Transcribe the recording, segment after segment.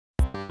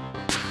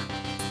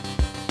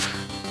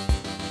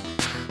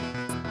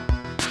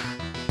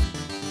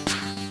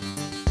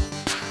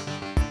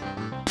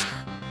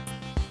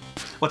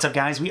What's up,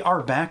 guys? We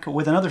are back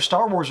with another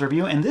Star Wars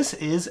review, and this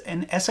is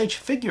an SH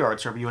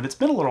Figuarts review, and it's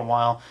been a little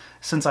while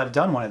since I've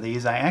done one of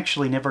these. I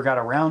actually never got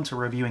around to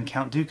reviewing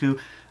Count Dooku.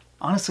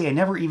 Honestly, I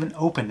never even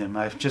opened him.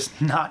 I've just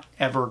not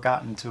ever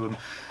gotten to him.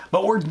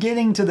 But we're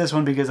getting to this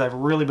one because I've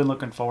really been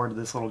looking forward to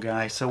this little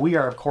guy. So we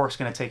are, of course,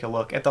 going to take a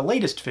look at the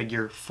latest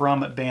figure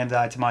from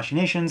Bandai Tamashii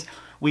Nations.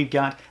 We've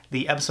got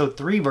the Episode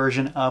 3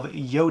 version of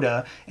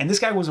Yoda, and this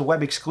guy was a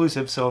web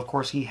exclusive, so of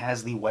course he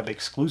has the web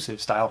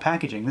exclusive style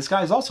packaging. This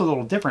guy is also a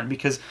little different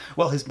because,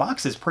 well, his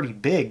box is pretty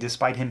big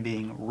despite him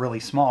being really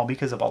small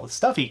because of all the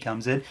stuff he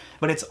comes in,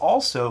 but it's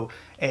also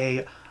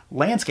a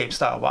landscape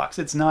style box.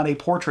 It's not a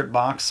portrait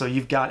box, so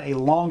you've got a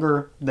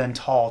longer than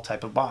tall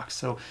type of box.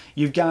 So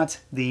you've got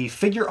the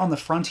figure on the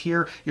front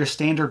here, your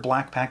standard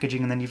black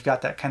packaging, and then you've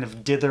got that kind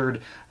of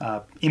dithered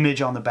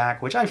image on the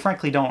back, which I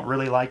frankly don't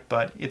really like,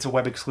 but it's a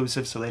web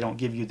exclusive, so they don't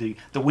give you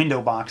the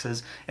window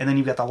boxes. And then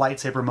you've got the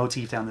lightsaber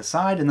motif down the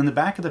side, and then the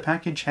back of the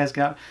package has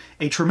got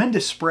a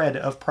tremendous spread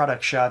of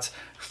product shots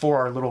for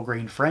our little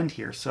green friend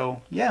here.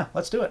 So yeah,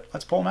 let's do it.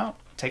 Let's pull him out,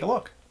 take a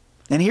look.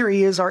 And here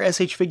he is, our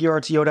SH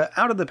Figuarts Yoda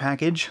out of the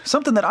package.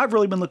 Something that I've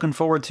really been looking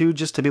forward to,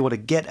 just to be able to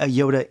get a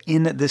Yoda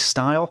in this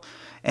style.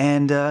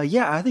 And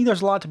yeah, I think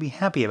there's a lot to be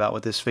happy about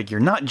with this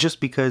figure. Not just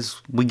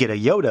because we get a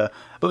Yoda,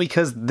 but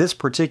because this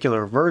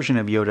particular version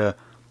of Yoda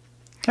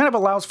kind of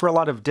allows for a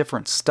lot of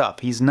different stuff.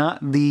 He's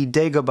not the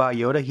Dagobah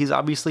Yoda, he's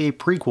obviously a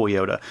prequel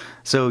Yoda.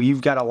 So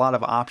you've got a lot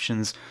of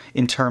options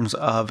in terms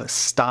of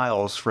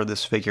styles for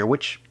this figure,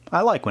 which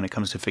I like when it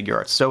comes to figure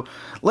arts. So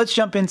let's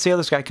jump in, see how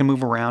this guy can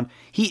move around.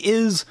 He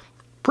is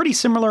pretty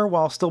similar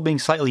while still being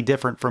slightly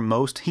different from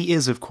most. He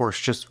is, of course,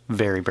 just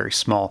very, very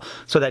small,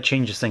 so that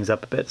changes things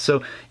up a bit.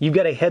 So you've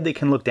got a head that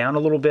can look down a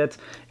little bit,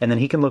 and then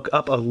he can look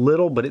up a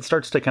little, but it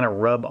starts to kind of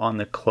rub on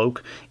the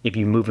cloak if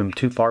you move him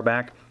too far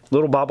back.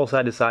 Little bobble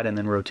side to side and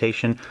then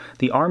rotation.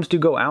 The arms do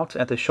go out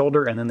at the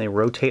shoulder and then they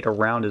rotate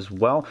around as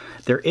well.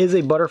 There is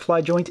a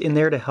butterfly joint in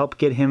there to help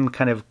get him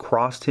kind of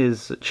crossed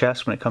his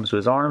chest when it comes to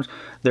his arms.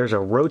 There's a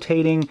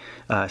rotating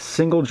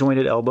single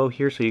jointed elbow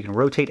here, so you can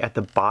rotate at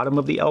the bottom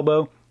of the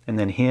elbow and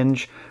then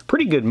hinge.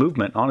 Pretty good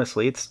movement,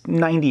 honestly. It's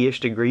 90-ish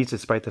degrees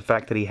despite the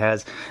fact that he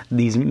has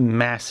these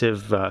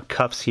massive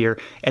cuffs here,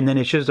 and then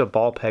it's just a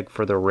ball peg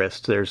for the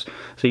wrist. So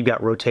you've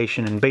got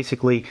rotation, and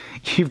basically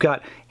you've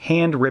got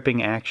hand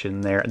ripping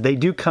action there. They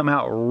do come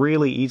out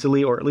really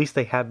easily, or at least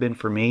they have been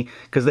for me,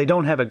 because they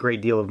don't have a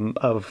great deal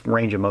of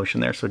range of motion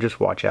there, so just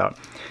watch out.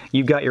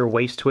 You've got your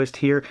waist twist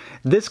here.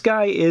 This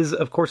guy is,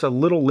 of course, a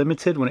little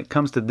limited when it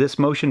comes to this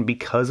motion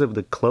because of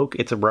the cloak.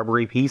 It's a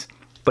rubbery piece,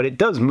 but it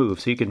does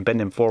move, so you can bend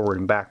him forward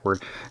and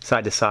backward,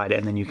 side to side,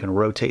 and then you can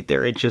rotate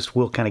there. It just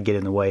will kind of get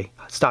in the way,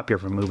 stop you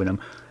from moving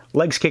him.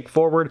 Legs kick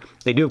forward.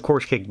 They do, of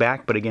course, kick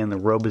back, but again, the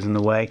robe is in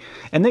the way.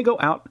 And they go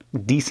out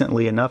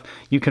decently enough.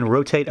 You can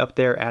rotate up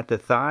there at the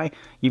thigh.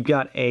 You've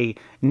got a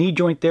knee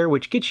joint there,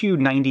 which gets you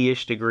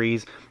 90-ish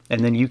degrees,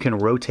 and then you can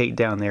rotate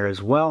down there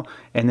as well.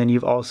 And then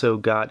you've also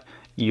got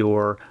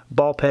your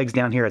ball pegs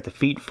down here at the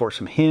feet for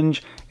some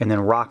hinge, and then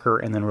rocker,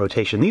 and then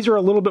rotation. These are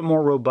a little bit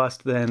more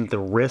robust than the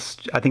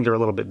wrist. I think they're a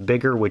little bit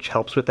bigger, which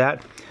helps with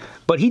that.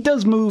 But he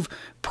does move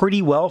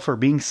pretty well for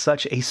being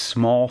such a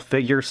small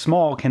figure.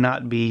 Small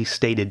cannot be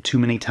stated too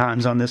many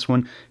times on this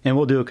one, and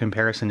we'll do a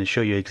comparison to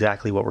show you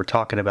exactly what we're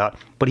talking about.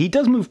 But he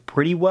does move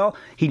pretty well.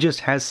 He just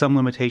has some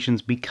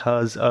limitations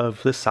because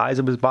of the size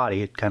of his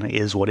body. It kind of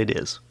is what it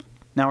is.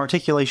 Now,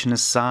 articulation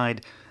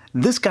aside,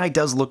 this guy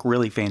does look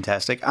really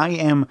fantastic. I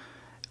am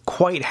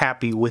quite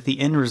happy with the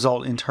end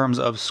result in terms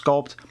of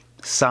sculpt,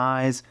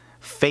 size,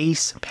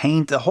 face,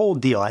 paint, the whole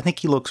deal. I think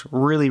he looks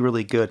really,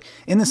 really good.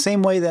 In the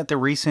same way that the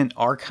recent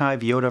Archive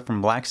Yoda from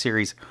Black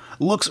Series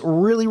looks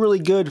really, really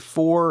good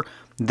for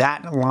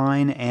that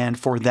line and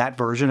for that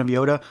version of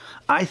Yoda,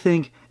 I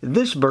think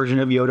this version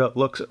of Yoda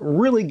looks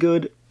really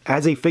good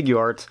as a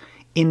Figuarts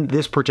in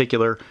this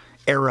particular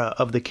era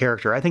of the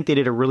character. I think they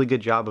did a really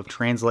good job of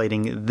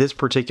translating this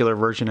particular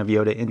version of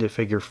Yoda into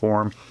figure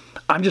form.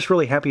 I'm just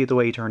really happy with the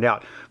way he turned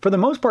out. For the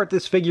most part,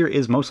 this figure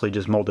is mostly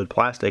just molded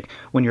plastic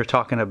when you're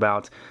talking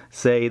about,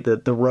 say,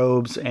 the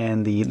robes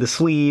and the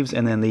sleeves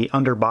and then the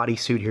underbody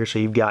suit here. So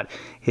you've got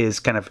his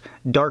kind of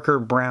darker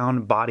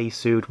brown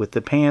bodysuit with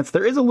the pants.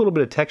 There is a little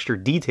bit of texture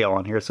detail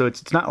on here, so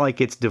it's not like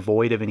it's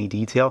devoid of any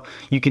detail.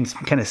 You can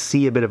kind of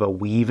see a bit of a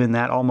weave in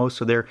that almost,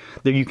 so there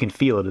you can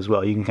feel it as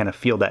well. You can kind of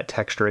feel that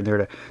texture in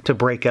there to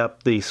break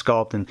up the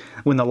sculpt, and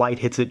when the light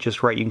hits it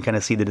just right, you can kind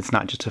of see that it's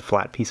not just a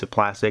flat piece of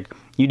plastic.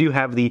 You do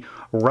have the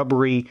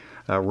rubbery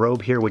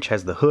robe here, which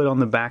has the hood on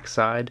the back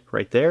side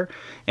right there,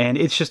 and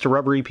it's just a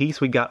rubbery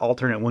piece. We've got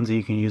alternate ones that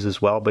you can use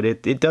as well, but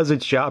it does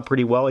its job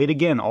pretty well. It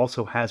again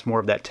also has more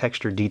of that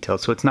texture detail,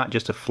 so it's not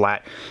just a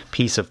flat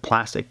piece of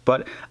plastic,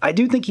 but I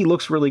do think he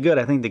looks really good.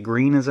 I think the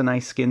green is a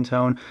nice skin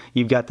tone.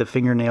 You've got the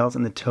fingernails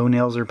and the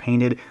toenails are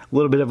painted, a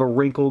little bit of a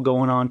wrinkle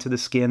going on to the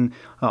skin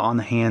on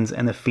the hands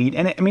and the feet,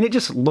 and I mean, it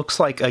just looks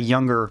like a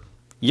younger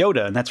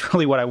Yoda, and that's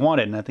really what I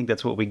wanted, and I think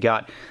that's what we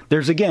got.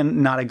 There's,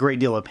 again, not a great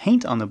deal of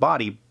paint on the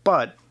body,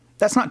 but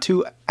that's not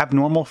too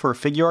abnormal for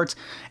Figuarts,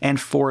 and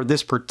for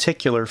this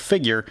particular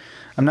figure,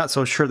 I'm not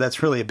so sure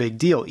that's really a big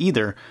deal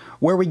either.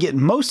 Where we get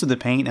most of the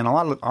paint, and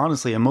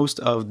honestly, most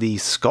of the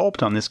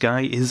sculpt on this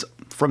guy is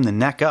from the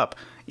neck up,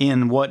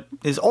 in what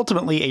is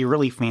ultimately a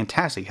really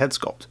fantastic head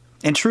sculpt.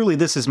 And truly,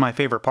 this is my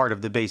favorite part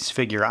of the base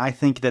figure. I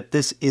think that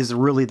this is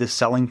really the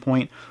selling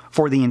point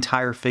for the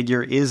entire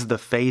figure, is the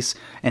face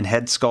and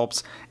head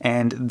sculpts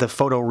and the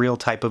photoreal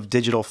type of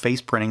digital face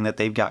printing that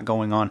they've got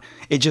going on.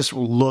 It just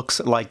looks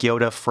like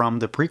Yoda from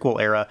the prequel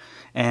era,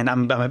 and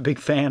I'm a big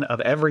fan of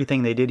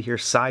everything they did here.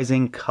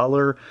 Sizing,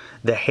 color,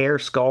 the hair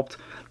sculpt,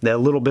 the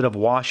little bit of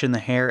wash in the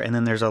hair, and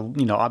then there's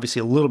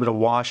obviously a little bit of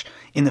wash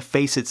in the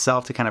face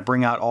itself to kind of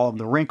bring out all of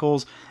the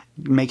wrinkles,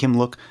 make him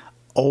look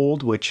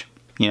old, which,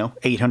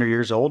 800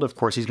 years old, of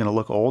course he's going to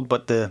look old,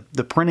 but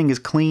the printing is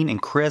clean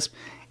and crisp,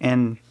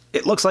 and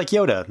it looks like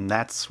Yoda, and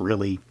that's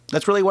really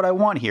what I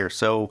want here.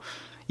 So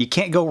you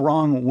can't go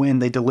wrong when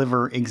they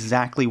deliver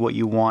exactly what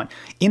you want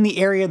in the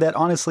area that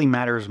honestly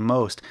matters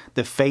most.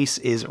 The face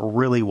is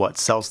really what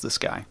sells this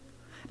guy.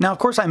 Now, of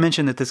course, I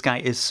mentioned that this guy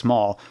is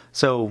small,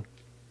 so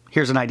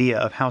here's an idea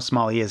of how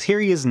small he is.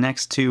 Here he is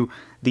next to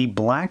the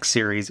Black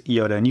Series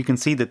Yoda, and you can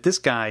see that this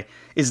guy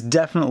is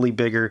definitely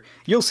bigger.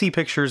 You'll see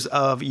pictures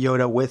of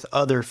Yoda with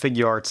other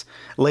Figuarts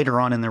later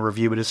on in the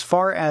review, but as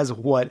far as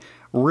what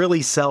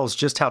really sells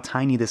just how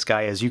tiny this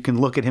guy is, you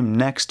can look at him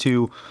next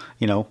to,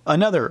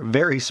 another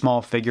very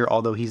small figure,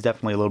 although he's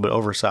definitely a little bit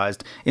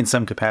oversized in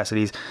some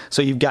capacities.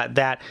 So you've got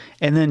that,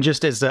 and then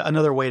just as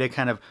another way to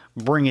kind of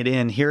bring it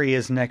in, here he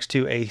is next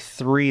to a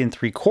 3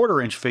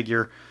 3/4 inch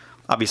figure.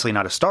 Obviously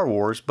not a Star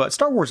Wars, but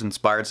Star Wars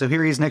inspired. So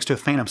here he is next to a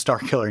Phantom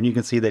Starkiller, and you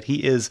can see that he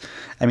is,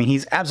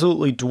 he's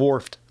absolutely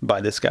dwarfed by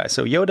this guy.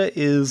 So Yoda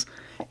is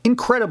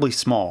incredibly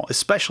small,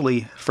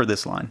 especially for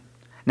this line.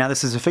 Now,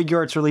 this is a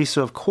Figuarts release,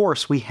 so of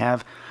course we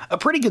have a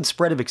pretty good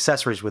spread of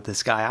accessories with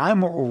this guy.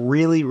 I'm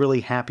really,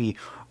 really happy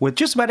with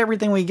just about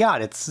everything we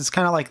got. It's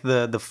kind of like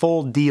the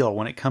full deal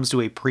when it comes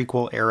to a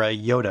prequel era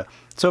Yoda.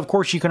 So of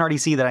course you can already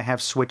see that I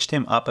have switched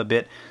him up a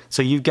bit.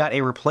 So you've got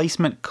a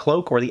replacement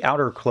cloak, or the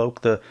outer cloak,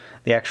 the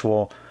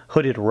actual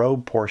hooded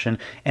robe portion,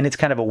 and it's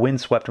kind of a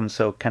windswept one,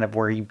 so kind of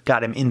where you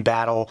got him in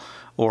battle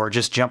or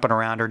just jumping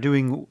around or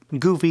doing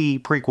goofy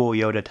prequel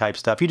Yoda type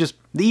stuff.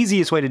 The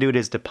easiest way to do it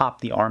is to pop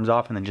the arms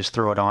off and then just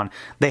throw it on.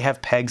 They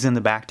have pegs in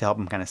the back to help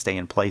him kind of stay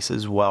in place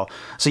as well.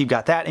 So you've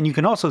got that, and you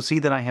can also see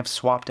that I have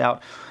swapped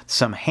out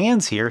some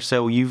hands here.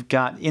 So you've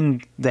got,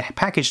 in the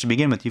package to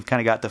begin with, you've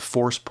kind of got the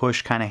force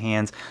push kind of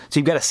hands. So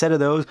you've got a set of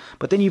those,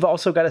 but then you've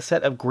also got a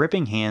set of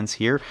gripping hands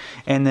here,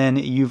 and then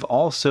you've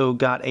also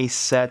got a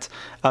set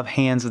of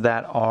hands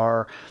that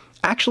are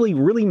actually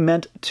really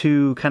meant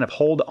to kind of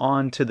hold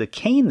on to the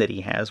cane that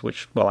he has,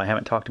 which, well, I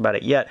haven't talked about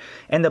it yet.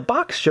 And the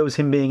box shows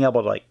him being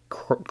able to like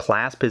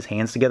clasp his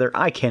hands together.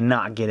 I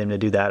cannot get him to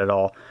do that at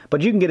all,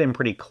 but you can get him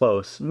pretty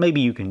close. Maybe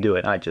you can do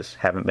it. I just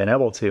haven't been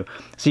able to.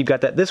 So you've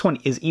got that. This one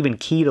is even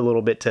keyed a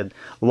little bit to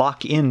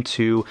lock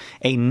into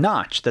a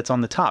notch that's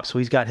on the top. So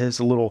he's got his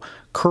little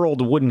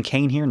curled wooden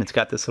cane here, and it's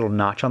got this little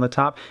notch on the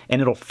top,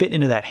 and it'll fit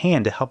into that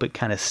hand to help it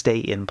kind of stay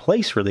in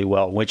place really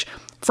well, which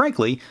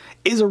frankly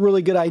is a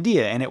really good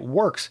idea, and it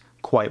works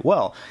quite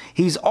well.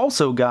 He's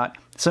also got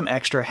some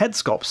extra head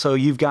sculpt. So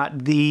you've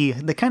got the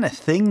kind of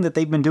thing that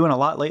they've been doing a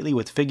lot lately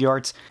with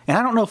Figuarts, and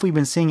I don't know if we've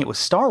been seeing it with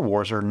Star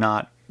Wars or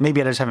not.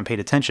 Maybe I just haven't paid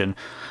attention.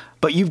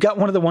 But you've got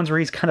one of the ones where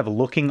he's kind of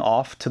looking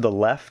off to the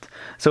left.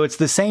 So it's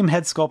the same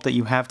head sculpt that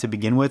you have to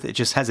begin with. It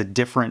just has a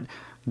different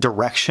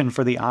direction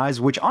for the eyes,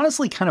 which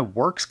honestly kind of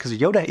works because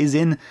Yoda is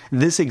in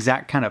this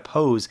exact kind of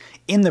pose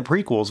in the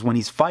prequels when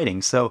he's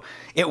fighting. So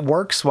it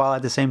works while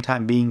at the same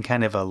time being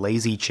kind of a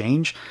lazy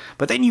change.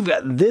 But then you've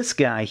got this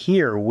guy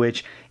here,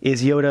 which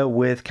is Yoda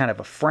with kind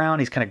of a frown.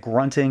 He's kind of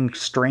grunting,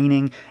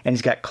 straining, and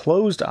he's got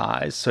closed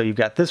eyes. So you've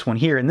got this one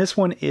here, and this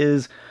one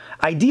is...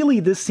 Ideally,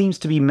 this seems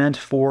to be meant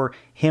for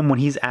him when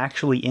he's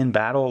actually in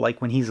battle,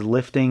 like when he's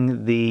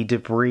lifting the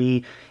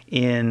debris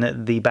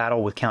in the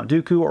battle with Count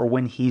Dooku, or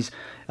when he's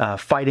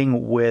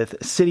fighting with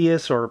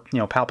Sidious or,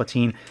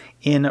 Palpatine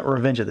in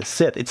Revenge of the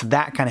Sith. It's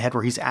that kind of head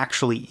where he's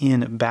actually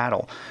in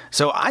battle.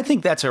 So I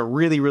think that's a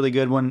really, really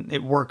good one.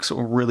 It works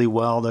really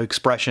well. The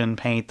expression,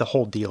 paint, the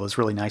whole deal is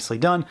really nicely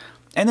done.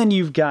 And then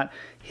you've got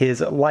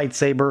his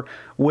lightsaber,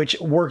 which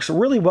works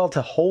really well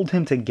to hold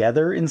him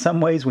together in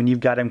some ways when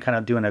you've got him kind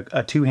of doing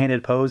a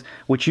two-handed pose,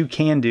 which you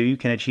can do. You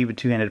can achieve a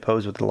two-handed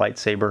pose with the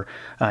lightsaber,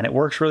 and it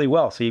works really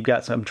well. So you've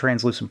got some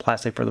translucent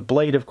plastic for the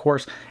blade, of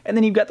course, and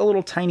then you've got the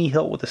little tiny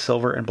hilt with the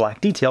silver and black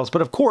details.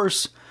 But of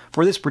course,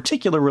 for this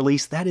particular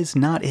release, that is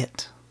not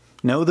it.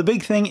 No, the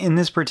big thing in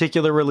this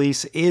particular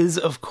release is,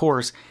 of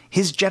course,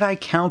 his Jedi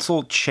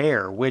Council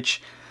chair,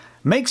 which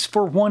makes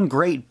for one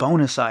great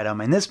bonus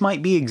item, and this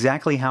might be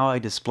exactly how I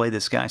display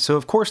this guy. So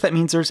of course that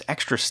means there's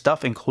extra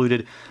stuff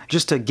included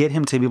just to get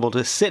him to be able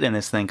to sit in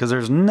this thing, because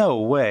there's no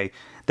way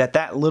that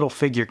that little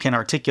figure can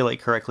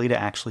articulate correctly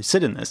to actually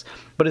sit in this.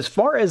 But as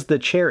far as the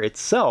chair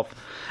itself,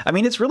 I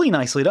mean, it's really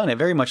nicely done. It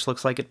very much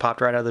looks like it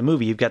popped right out of the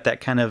movie. You've got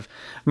that kind of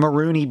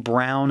maroony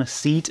brown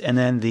seat, and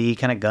then the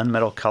kind of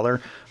gunmetal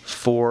color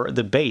for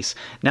the base.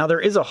 Now there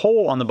is a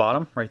hole on the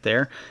bottom right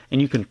there,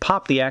 and you can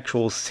pop the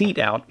actual seat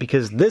out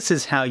because this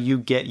is how you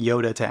get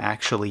Yoda to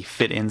actually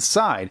fit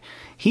inside.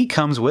 He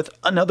comes with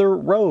another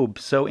robe,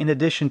 so in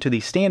addition to the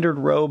standard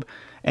robe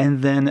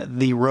and then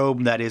the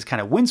robe that is kind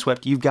of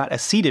windswept, you've got a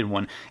seated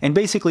one. And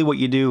basically what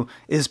you do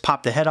is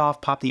pop the head off,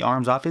 pop the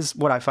arms off is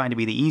what I find to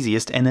be the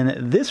easiest, and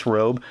then this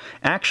robe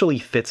actually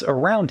fits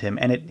around him,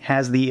 and it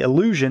has the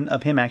illusion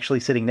of him actually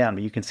sitting down,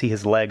 but you can see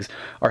his legs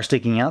are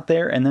sticking out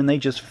there, and then they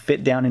just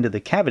fit down into the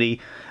cavity.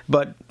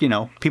 But, you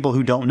know, people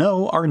who don't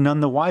know are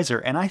none the wiser,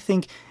 and I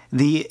think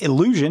the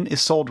illusion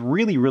is sold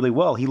really, really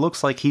well. He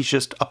looks like he's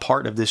just a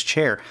part of this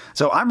chair.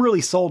 So I'm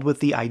really sold with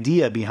the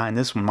idea behind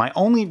this one. My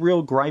only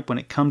real gripe when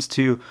it comes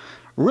to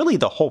really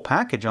the whole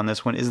package on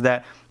this one is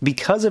that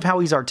because of how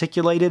he's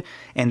articulated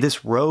and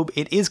this robe,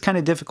 it is kind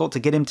of difficult to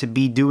get him to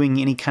be doing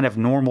any kind of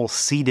normal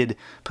seated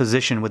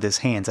position with his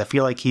hands. I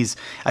feel like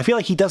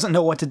he doesn't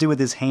know what to do with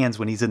his hands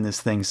when he's in this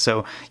thing,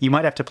 so you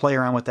might have to play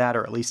around with that,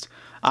 or at least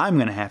I'm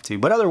gonna have to.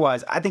 But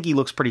otherwise, I think he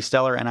looks pretty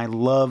stellar, and I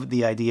love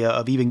the idea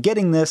of even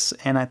getting this,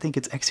 and I think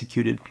it's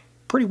executed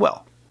pretty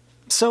well.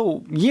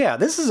 So yeah,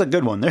 this is a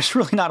good one. There's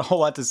really not a whole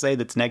lot to say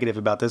that's negative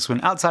about this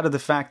one, outside of the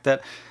fact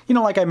that, you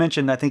know, like I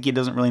mentioned, I think he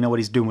doesn't really know what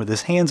he's doing with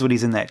his hands when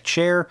he's in that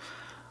chair,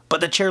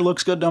 but the chair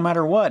looks good no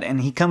matter what,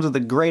 and he comes with a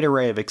great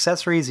array of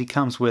accessories. He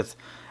comes with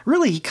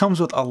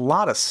a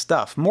lot of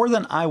stuff, more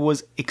than I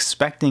was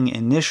expecting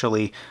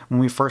initially when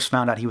we first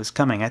found out he was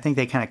coming. I think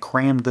they kind of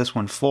crammed this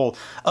one full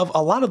of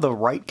a lot of the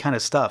right kind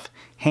of stuff.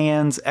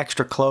 Hands,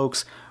 extra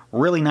cloaks,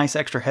 really nice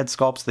extra head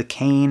sculpts, the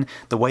cane,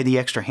 the way the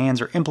extra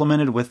hands are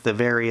implemented with the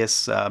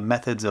various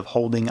methods of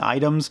holding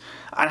items.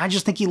 And I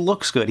just think he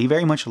looks good. He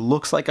very much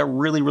looks like a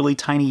really, really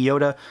tiny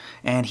Yoda,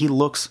 and he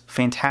looks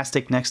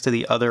fantastic next to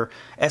the other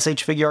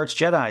SH Figuarts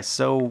Jedi,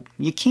 so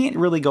you can't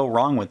really go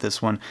wrong with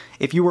this one.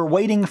 If you were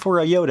waiting for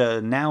a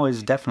Yoda, now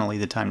is definitely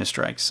the time to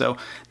strike. So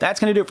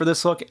that's going to do it for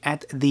this look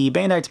at the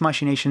Bandai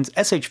Tamashii Nations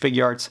SH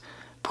Figuarts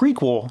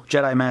prequel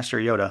Jedi Master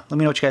Yoda. Let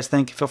me know what you guys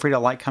think. Feel free to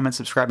like, comment,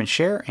 subscribe, and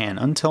share, and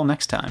until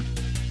next time.